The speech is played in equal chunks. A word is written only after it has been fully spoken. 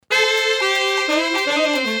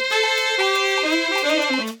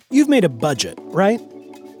You've made a budget, right?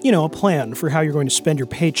 You know, a plan for how you're going to spend your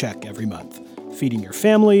paycheck every month. Feeding your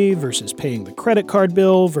family versus paying the credit card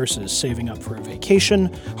bill versus saving up for a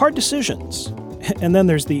vacation. Hard decisions. And then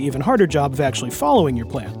there's the even harder job of actually following your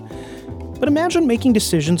plan. But imagine making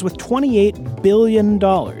decisions with $28 billion,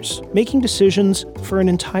 making decisions for an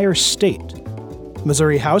entire state.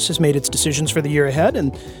 Missouri House has made its decisions for the year ahead,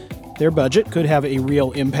 and their budget could have a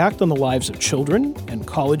real impact on the lives of children and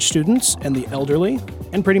college students and the elderly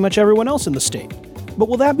and pretty much everyone else in the state. But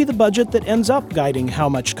will that be the budget that ends up guiding how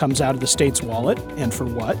much comes out of the state's wallet and for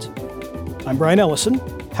what? I'm Brian Ellison.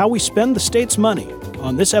 How we spend the state's money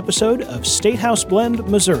on this episode of State House Blend,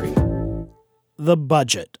 Missouri. The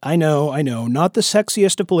budget. I know, not the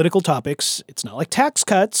sexiest of political topics. It's not like tax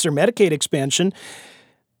cuts or Medicaid expansion.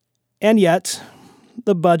 And yet,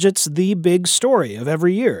 the budget's the big story of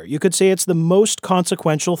every year. You could say it's the most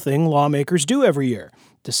consequential thing lawmakers do every year,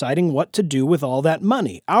 deciding what to do with all that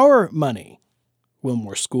money, our money. Will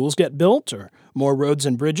more schools get built or more roads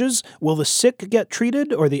and bridges? Will the sick get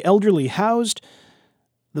treated or the elderly housed?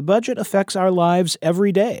 The budget affects our lives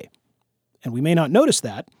every day, and we may not notice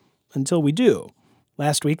that until we do.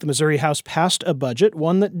 Last week, the Missouri House passed a budget,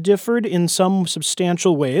 one that differed in some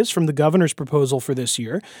substantial ways from the governor's proposal for this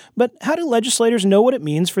year. But how do legislators know what it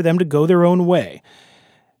means for them to go their own way?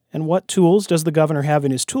 And what tools does the governor have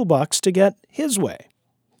in his toolbox to get his way?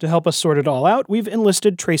 To help us sort it all out, we've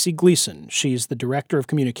enlisted Tracy Gleason. She's the Director of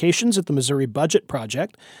Communications at the Missouri Budget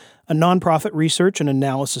Project, a nonprofit research and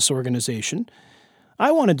analysis organization.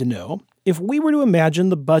 I wanted to know, if we were to imagine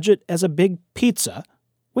the budget as a big pizza,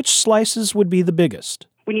 which slices would be the biggest?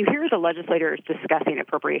 When you hear the legislators discussing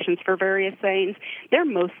appropriations for various things, they're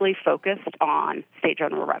mostly focused on state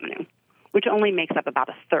general revenue, which only makes up about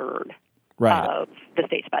a third of the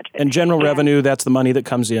state's budget. And general revenue, that's the money that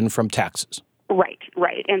comes in from taxes.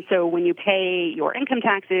 Right. And so when you pay your income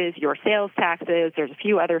taxes, your sales taxes, there's a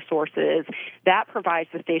few other sources, that provides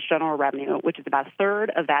the state's general revenue, which is about a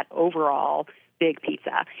third of that overall big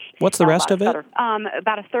pizza. What's the rest of it?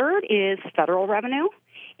 About a third is federal revenue,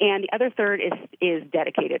 and the other third is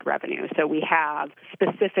dedicated revenue. So we have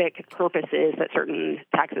specific purposes that certain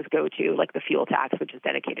taxes go to, like the fuel tax, which is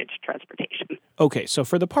dedicated to transportation. Okay, so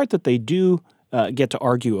for the part that they do get to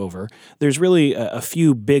argue over, there's really a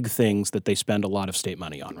few big things that they spend a lot of state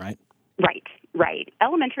money on, right? Right.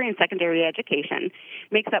 Elementary and secondary education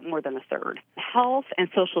makes up more than a third. Health and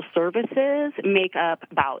social services make up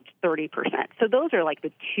about 30%. So those are like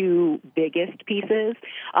the two biggest pieces,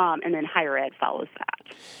 and then higher ed follows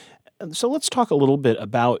that. So let's talk a little bit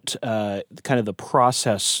about kind of the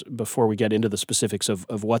process before we get into the specifics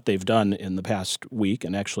of what they've done in the past week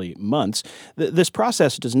and actually months. This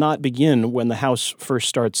process does not begin when the House first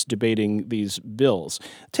starts debating these bills.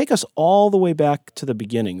 Take us all the way back to the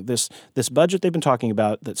beginning. This budget they've been talking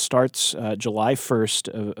about that starts July 1st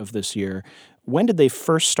of this year, when did they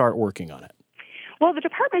first start working on it? Well, the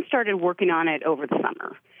department started working on it over the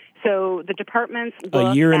summer. So the departments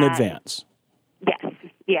a year in advance. Yes.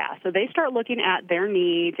 Yeah. So they start looking at their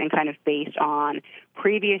needs and kind of based on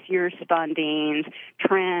previous year's fundings,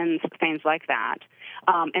 trends, things like that.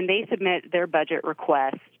 And they submit their budget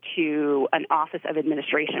request to an Office of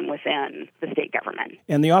Administration within the state government.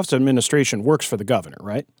 And the Office of Administration works for the governor,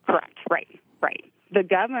 right? Correct. Right. The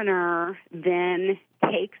governor then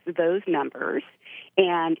takes those numbers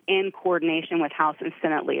and in coordination with House and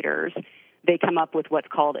Senate leaders, they come up with what's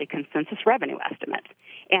called a consensus revenue estimate.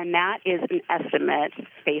 And that is an estimate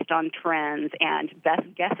based on trends and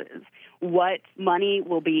best guesses, what money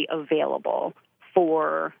will be available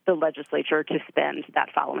for the legislature to spend that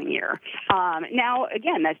following year. Now,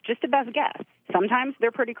 again, that's just a best guess. Sometimes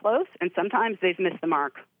they're pretty close, and sometimes they've missed the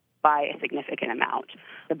mark by a significant amount.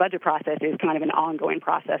 The budget process is kind of an ongoing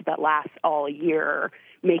process that lasts all year,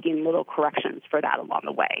 making little corrections for that along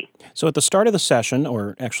the way. So at the start of the session,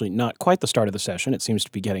 or actually not quite the start of the session, it seems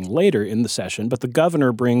to be getting later in the session, but the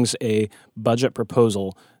governor brings a budget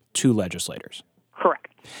proposal to legislators.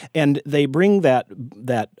 Correct. And they bring that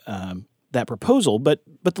proposal, but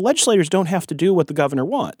the legislators don't have to do what the governor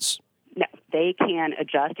wants. No, they can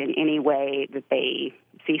adjust in any way that they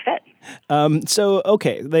see fit.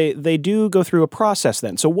 They do go through a process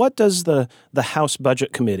then. So what does the House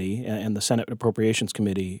Budget Committee and the Senate Appropriations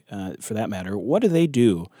Committee, for that matter, what do they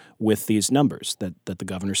do with these numbers that the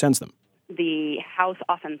governor sends them? The House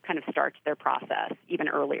often kind of starts their process even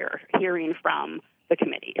earlier, hearing from the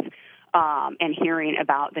committees. and hearing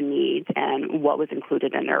about the needs and what was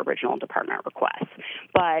included in their original department requests.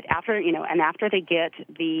 But after they get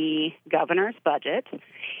the governor's budget,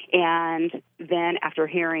 and then after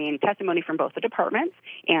hearing testimony from both the departments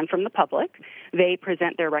and from the public, they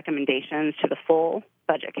present their recommendations to the full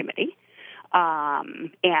budget committee.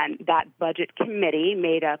 And that budget committee,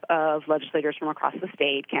 made up of legislators from across the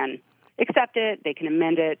state, can accept it, they can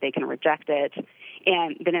amend it, they can reject it,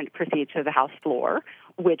 and then it proceeds to the House floor,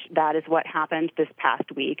 which that is what happened this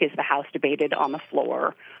past week, is the House debated on the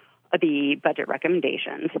floor the budget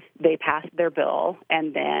recommendations. They passed their bill,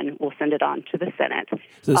 and then we'll send it on to the Senate.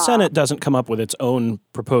 So the Senate doesn't come up with its own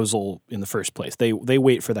proposal in the first place. They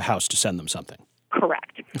wait for the House to send them something.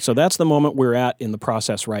 Correct. So that's the moment we're at in the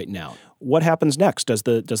process right now. What happens next? Does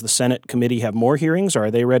the Senate committee have more hearings, or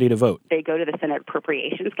are they ready to vote? They go to the Senate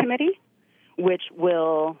Appropriations Committee, which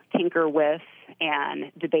will tinker with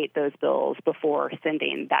and debate those bills before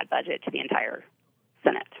sending that budget to the entire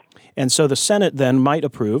Senate. And so the Senate then might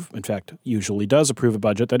approve, in fact, usually does approve a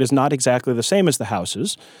budget that is not exactly the same as the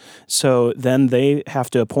House's. So then they have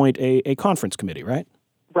to appoint a conference committee, right?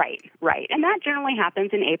 Right. And that generally happens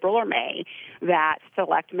in April or May, that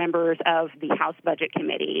select members of the House Budget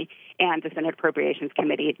Committee and the Senate Appropriations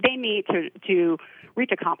Committee, they meet to reach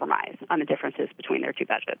a compromise on the differences between their two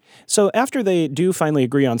budgets. So after they do finally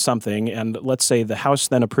agree on something, and let's say the House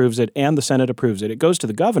then approves it and the Senate approves it, it goes to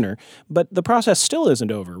the governor, but the process still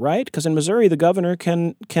isn't over, right? Because in Missouri, the governor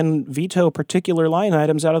can veto particular line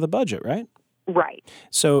items out of the budget, right? Right.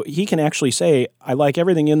 So he can actually say, I like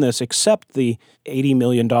everything in this except the $80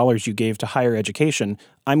 million you gave to higher education.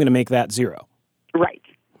 I'm going to make that zero. Right.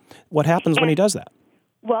 What happens when he does that?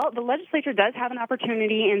 Well, the legislature does have an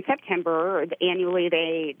opportunity in September. Annually,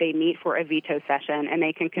 they meet for a veto session, and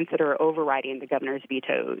they can consider overriding the governor's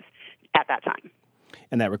vetoes at that time.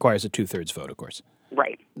 And that requires a 2/3 vote, of course.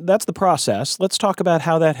 Right. That's the process. Let's talk about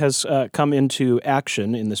how that has come into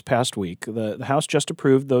action in this past week. The House just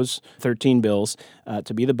approved those 13 bills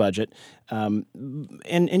to be the budget. And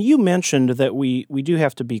you mentioned that we do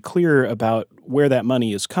have to be clear about where that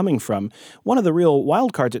money is coming from. One of the real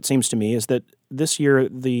wild cards, it seems to me, is that this year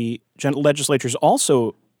the legislature is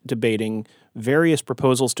also debating various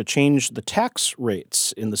proposals to change the tax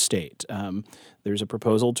rates in the state. There's a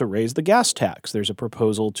proposal to raise the gas tax. There's a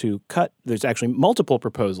proposal to cut, there's actually multiple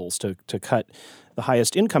proposals to cut the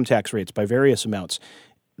highest income tax rates by various amounts.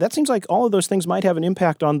 That seems like all of those things might have an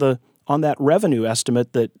impact on that revenue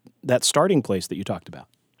estimate, that starting place that you talked about.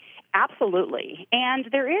 Absolutely. And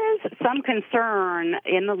there is some concern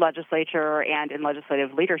in the legislature and in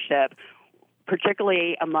legislative leadership,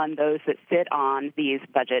 particularly among those that sit on these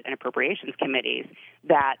budget and appropriations committees,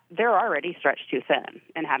 that they're already stretched too thin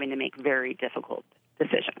and having to make very difficult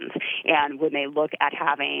decisions. And when they look at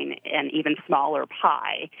having an even smaller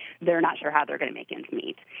pie, they're not sure how they're going to make ends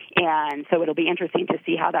meet. And so it'll be interesting to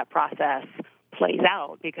see how that process plays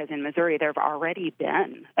out, because in Missouri there have already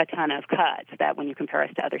been a ton of cuts that when you compare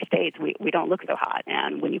us to other states, we don't look so hot.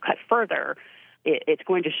 And when you cut further, it's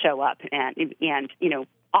going to show up. And you know,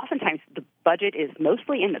 oftentimes the budget is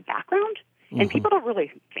mostly in the background, and people don't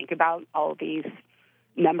really think about all of these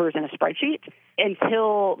numbers in a spreadsheet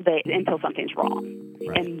until something's wrong.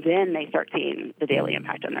 Right. And then they start seeing the daily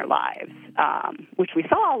impact on their lives, which we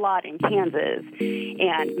saw a lot in Kansas.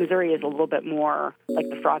 And Missouri is a little bit more like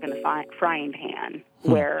the frog in the frying pan,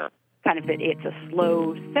 where kind of it's a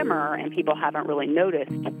slow simmer and people haven't really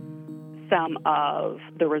noticed some of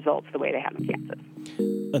the results the way they have in Kansas.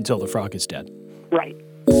 Until the frog is dead. Right.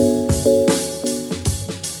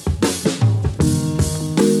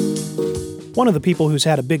 One of the people who's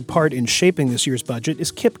had a big part in shaping this year's budget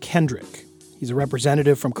is Kip Kendrick. He's a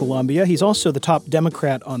representative from Columbia. He's also the top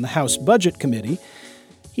Democrat on the House Budget Committee.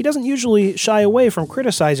 He doesn't usually shy away from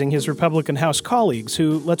criticizing his Republican House colleagues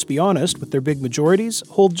who, let's be honest, with their big majorities,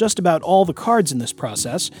 hold just about all the cards in this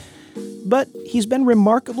process. But he's been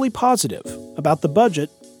remarkably positive about the budget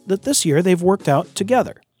that this year they've worked out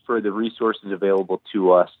together. For the resources available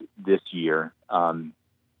to us this year,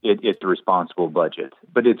 it's a responsible budget.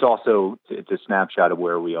 But it's a snapshot of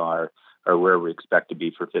where we are or where we expect to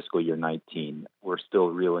be for fiscal year 19. We're still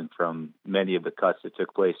reeling from many of the cuts that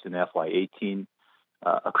took place in FY18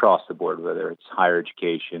 across the board, whether it's higher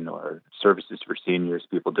education or services for seniors,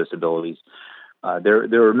 people with disabilities. There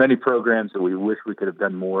were many programs that we wish we could have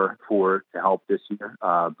done more for to help this year.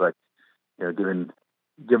 But you know,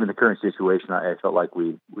 given the current situation, I felt like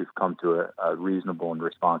we've come to a reasonable and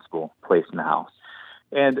responsible place in the House.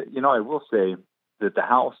 And, you know, I will say that the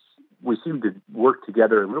House, we seem to work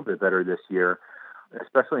together a little bit better this year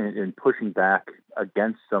especially in pushing back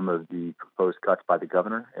against some of the proposed cuts by the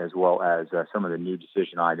governor, as well as some of the new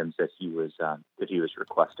decision items that he was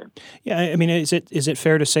requesting. Yeah, I mean, is it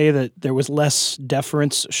fair to say that there was less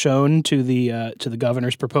deference shown to the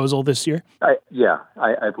governor's proposal this year?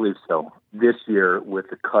 I believe so. This year, with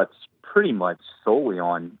the cuts pretty much solely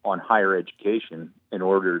on higher education in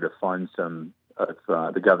order to fund some of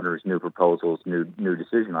the governor's new proposals, new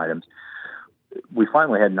decision items, we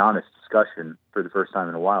finally had an honest discussion for the first time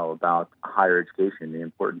in a while about higher education, the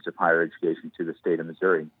importance of higher education to the state of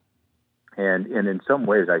Missouri. And in some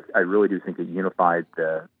ways, I really do think it unified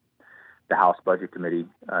the House Budget Committee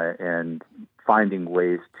and finding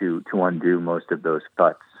ways to undo most of those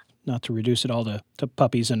cuts. Not to reduce it all to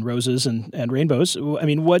puppies and roses and rainbows. I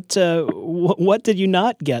mean, what did you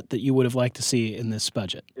not get that you would have liked to see in this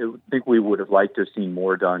budget? I think we would have liked to have seen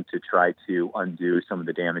more done to try to undo some of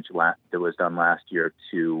the damage that was done last year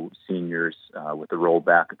to seniors with the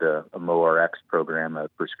rollback of the MoRx program, a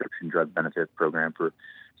prescription drug benefit program for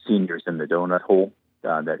seniors in the donut hole.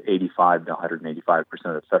 That 85 to 185%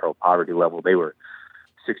 of the federal poverty level, they were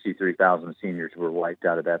 63,000 seniors were wiped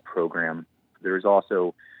out of that program. There's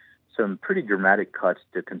also some pretty dramatic cuts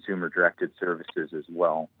to consumer-directed services as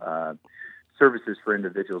well. Services for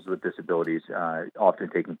individuals with disabilities often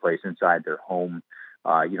taking place inside their home,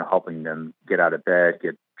 helping them get out of bed,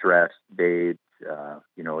 get dressed, bathed,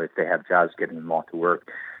 if they have jobs, getting them off to work.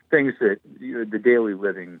 Things that, the daily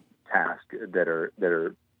living tasks that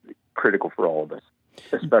are critical for all of us,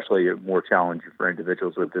 especially more challenging for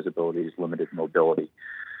individuals with disabilities, limited mobility.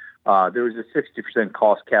 There was a 60%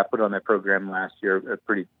 cost cap put on that program last year, a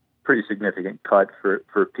pretty significant cut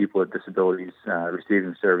for people with disabilities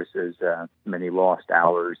receiving services, many lost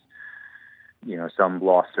hours, some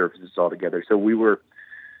lost services altogether. So we were,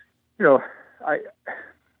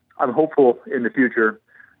 I'm hopeful in the future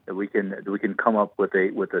that we can come up with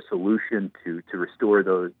a solution to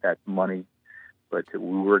restore that money, but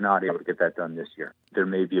we were not able to get that done this year. There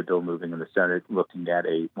may be a bill moving in the Senate looking at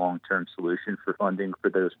a long-term solution for funding for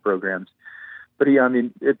those programs. But yeah, I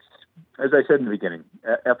mean, it's, as I said in the beginning,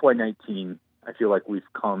 FY19, I feel like we've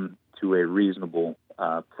come to a reasonable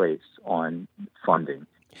place on funding.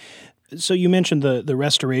 So you mentioned the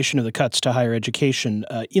restoration of the cuts to higher education.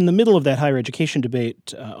 In the middle of that higher education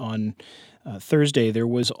debate on Thursday, there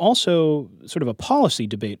was also sort of a policy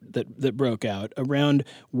debate that broke out around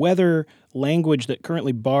whether language that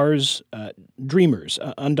currently bars dreamers,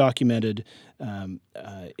 undocumented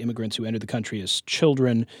immigrants who entered the country as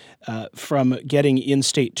children, from getting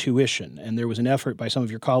in-state tuition. And there was an effort by some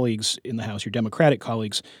of your colleagues in the House, your Democratic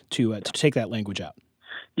colleagues, to take that language out.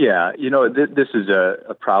 Yeah, this is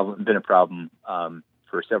a problem, been a problem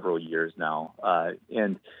for several years now,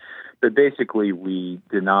 but basically we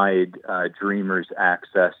denied Dreamers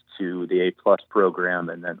access to the A+ program,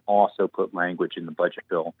 and then also put language in the budget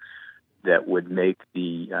bill that would make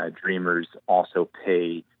the Dreamers also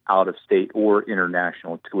pay out-of-state or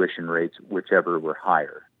international tuition rates, whichever were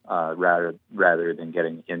higher, rather than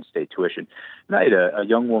getting in-state tuition. And I had a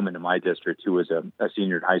young woman in my district who was a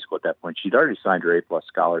senior in high school at that point. She'd already signed her A+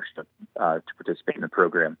 scholarship to participate in the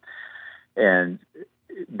program, and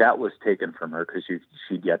that was taken from her because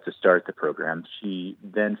she'd yet to start the program. She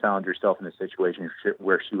then found herself in a situation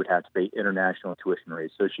where she would have to pay international tuition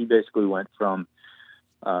rates. So she basically went from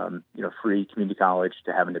free community college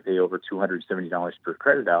to having to pay over $270 per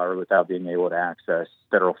credit hour without being able to access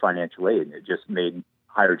federal financial aid. It just made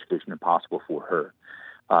higher education impossible for her.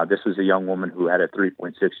 This was a young woman who had a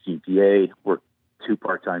 3.6 GPA, worked 2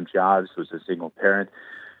 part-time jobs, was a single parent,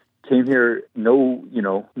 came here no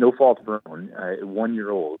fault of her own,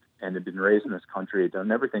 1-year-old, and had been raised in this country, had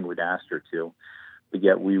done everything we'd asked her to, but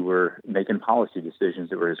yet we were making policy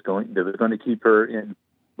decisions that were going to keep her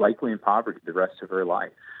likely in poverty the rest of her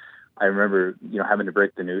life. I remember, having to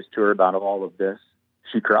break the news to her about all of this.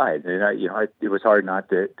 She cried, and it was hard not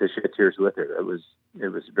to shed tears with her. It was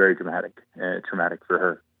very traumatic for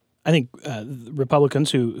her. I think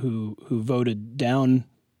Republicans who voted down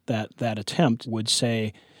that attempt would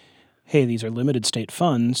say, hey, these are limited state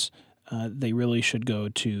funds. They really should go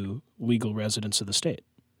to legal residents of the state.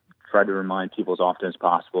 Try to remind people as often as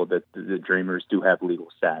possible that the Dreamers do have legal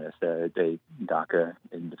status. DACA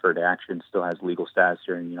and deferred action still has legal status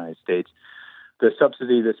here in the United States. The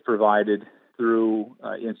subsidy that's provided through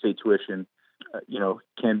in-state tuition,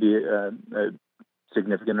 can be a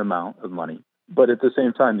significant amount of money. But at the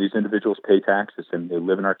same time, these individuals pay taxes and they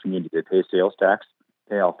live in our community. They pay sales tax.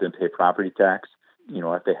 They often pay property tax.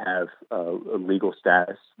 If they have a legal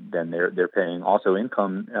status, then they're paying also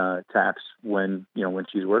income tax when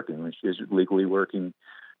she's working. When she was legally working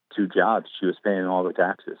 2 jobs, she was paying all the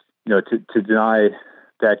taxes. to deny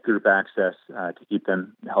that group access, to keep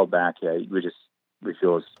them held back, we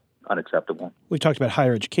feel is unacceptable. We've talked about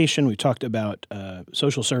higher education. We've talked about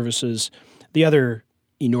social services. The other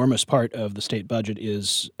enormous part of the state budget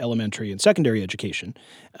is elementary and secondary education.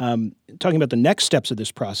 Talking about the next steps of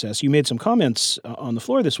this process, you made some comments on the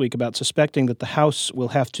floor this week about suspecting that the House will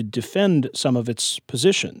have to defend some of its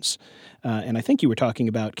positions. And I think you were talking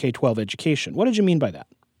about K-12 education. What did you mean by that?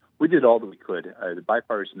 We did all that we could. The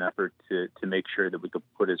bipartisan effort to make sure that we could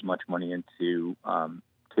put as much money into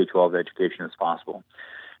K-12 education as possible.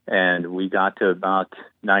 And we got to about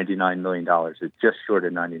 $99 million, just short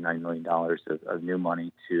of $99 million of new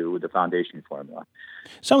money to the foundation formula.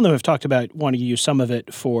 Some of them have talked about wanting to use some of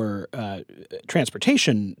it for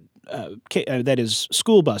transportation, that is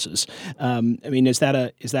school buses. Is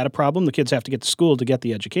that a problem? The kids have to get to school to get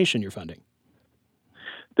the education you're funding.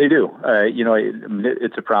 They do.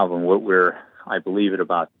 It's a problem. We're, I believe, at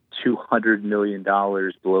about $200 million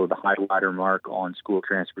below the high water mark on school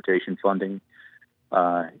transportation funding.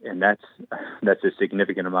 And that's a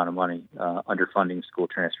significant amount of money underfunding school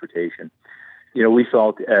transportation. We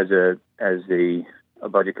felt as a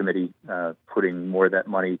budget committee putting more of that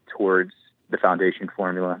money towards the foundation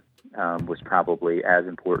formula was probably as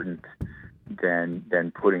important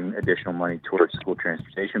than putting additional money towards school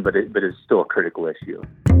transportation, but it's still a critical issue.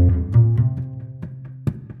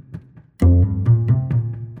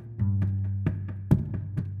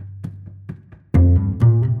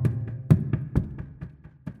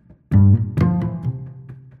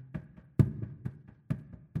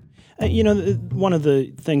 One of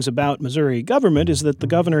the things about Missouri government is that the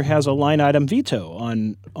governor has a line item veto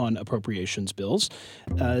on appropriations bills.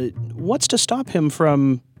 What's to stop him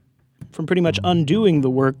from pretty much undoing the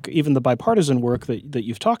work, even the bipartisan work that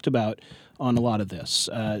you've talked about on a lot of this,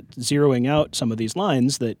 zeroing out some of these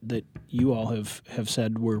lines that you all have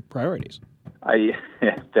said were priorities?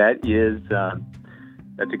 That's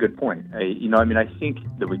a good point. I think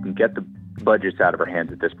that we can get the budget's out of our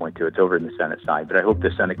hands at this point, too. It's over in the Senate side, but I hope the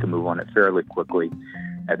Senate can move on it fairly quickly,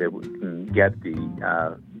 and that we can get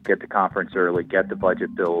the conference early, get the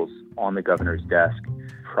budget bills on the governor's desk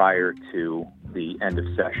prior to the end of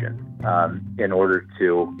session, in order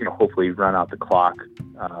to, hopefully run out the clock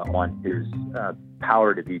on his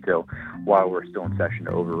power to veto while we're still in session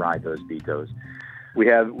to override those vetoes. We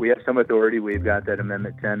have some authority. We've got that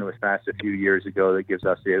Amendment 10 that was passed a few years ago that gives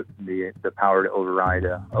us the power to override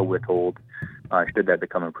a withhold should that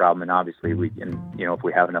become a problem. And obviously, we can, if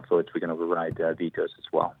we have enough votes, we can override vetoes as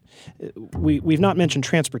well. We've not mentioned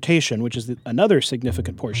transportation, which is another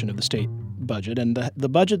significant portion of the state budget. And the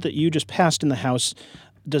budget that you just passed in the House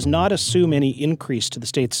does not assume any increase to the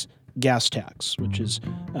state's gas tax, which is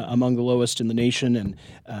among the lowest in the nation. And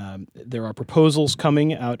there are proposals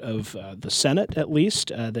coming out of the Senate, at least,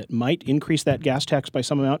 that might increase that gas tax by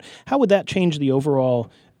some amount. How would that change the overall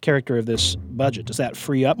character of this budget? Does that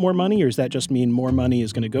free up more money, or does that just mean more money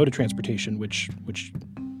is going to go to transportation, which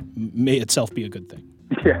may itself be a good thing?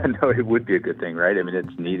 Yeah, no, it would be a good thing, right?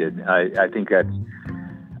 It's needed. I think that's,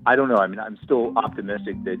 I don't know. I'm still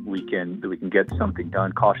optimistic that we can get something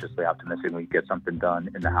done. Cautiously optimistic we can get something done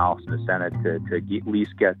in the House and the Senate to at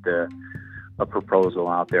least get a proposal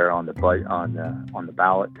out there on the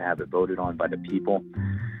ballot to have it voted on by the people.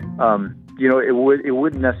 It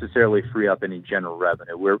wouldn't necessarily free up any general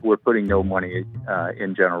revenue. We're putting no money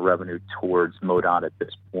in general revenue towards MoDOT at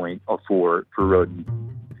this point for road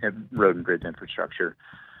and bridge infrastructure.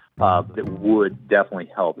 That would definitely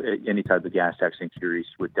help. Any type of gas tax increase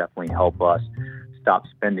would definitely help us stop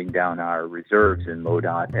spending down our reserves in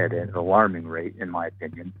MoDOT at an alarming rate, in my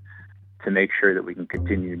opinion, to make sure that we can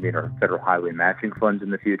continue to meet our federal highway matching funds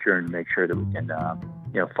in the future and make sure that we can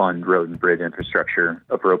fund road and bridge infrastructure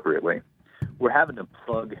appropriately. We're having to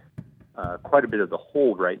plug quite a bit of the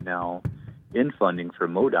hole right now in funding for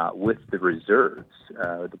MoDOT with the reserves,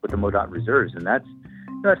 with the MoDOT reserves, and that's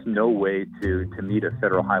no way to meet a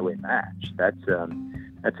federal highway match. That's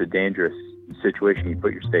a dangerous situation you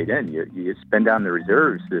put your state in. You spend down the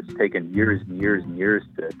reserves that's taken years and years and years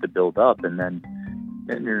to build up, and then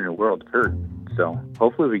you're in a world of hurt. So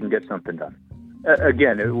hopefully we can get something done.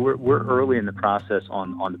 Again, we're early in the process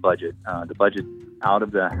on the budget. The budget out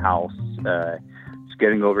of the House, it's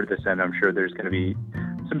getting over to the Senate. I'm sure there's going to be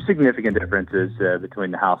some significant differences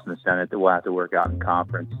between the House and the Senate that we'll have to work out in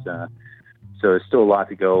conference. So there's still a lot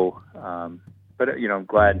to go. But I'm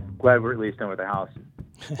glad we're at least done with the House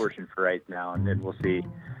portion for right now, and then we'll see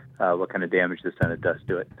what kind of damage the Senate does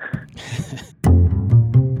to it.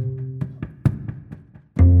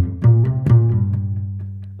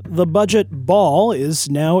 The budget ball is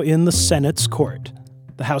now in the Senate's court.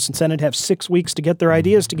 The House and Senate have 6 weeks to get their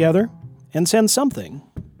ideas together and send something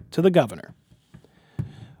to the governor.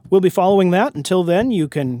 We'll be following that. Until then, you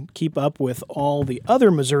can keep up with all the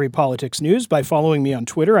other Missouri politics news by following me on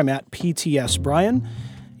Twitter. I'm at PTSBrian.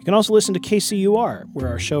 You can also listen to KCUR, where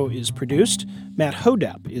our show is produced. Matt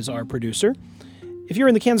Hodap is our producer. If you're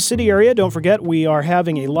in the Kansas City area, don't forget we are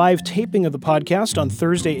having a live taping of the podcast on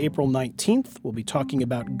Thursday, April 19th. We'll be talking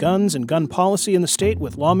about guns and gun policy in the state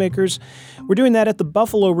with lawmakers. We're doing that at the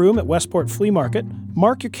Buffalo Room at Westport Flea Market.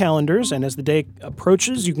 Mark your calendars, and as the day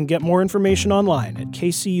approaches, you can get more information online at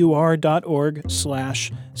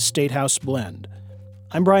kcur.org/StatehouseBlend.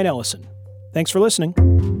 I'm Brian Ellison. Thanks for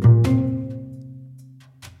listening.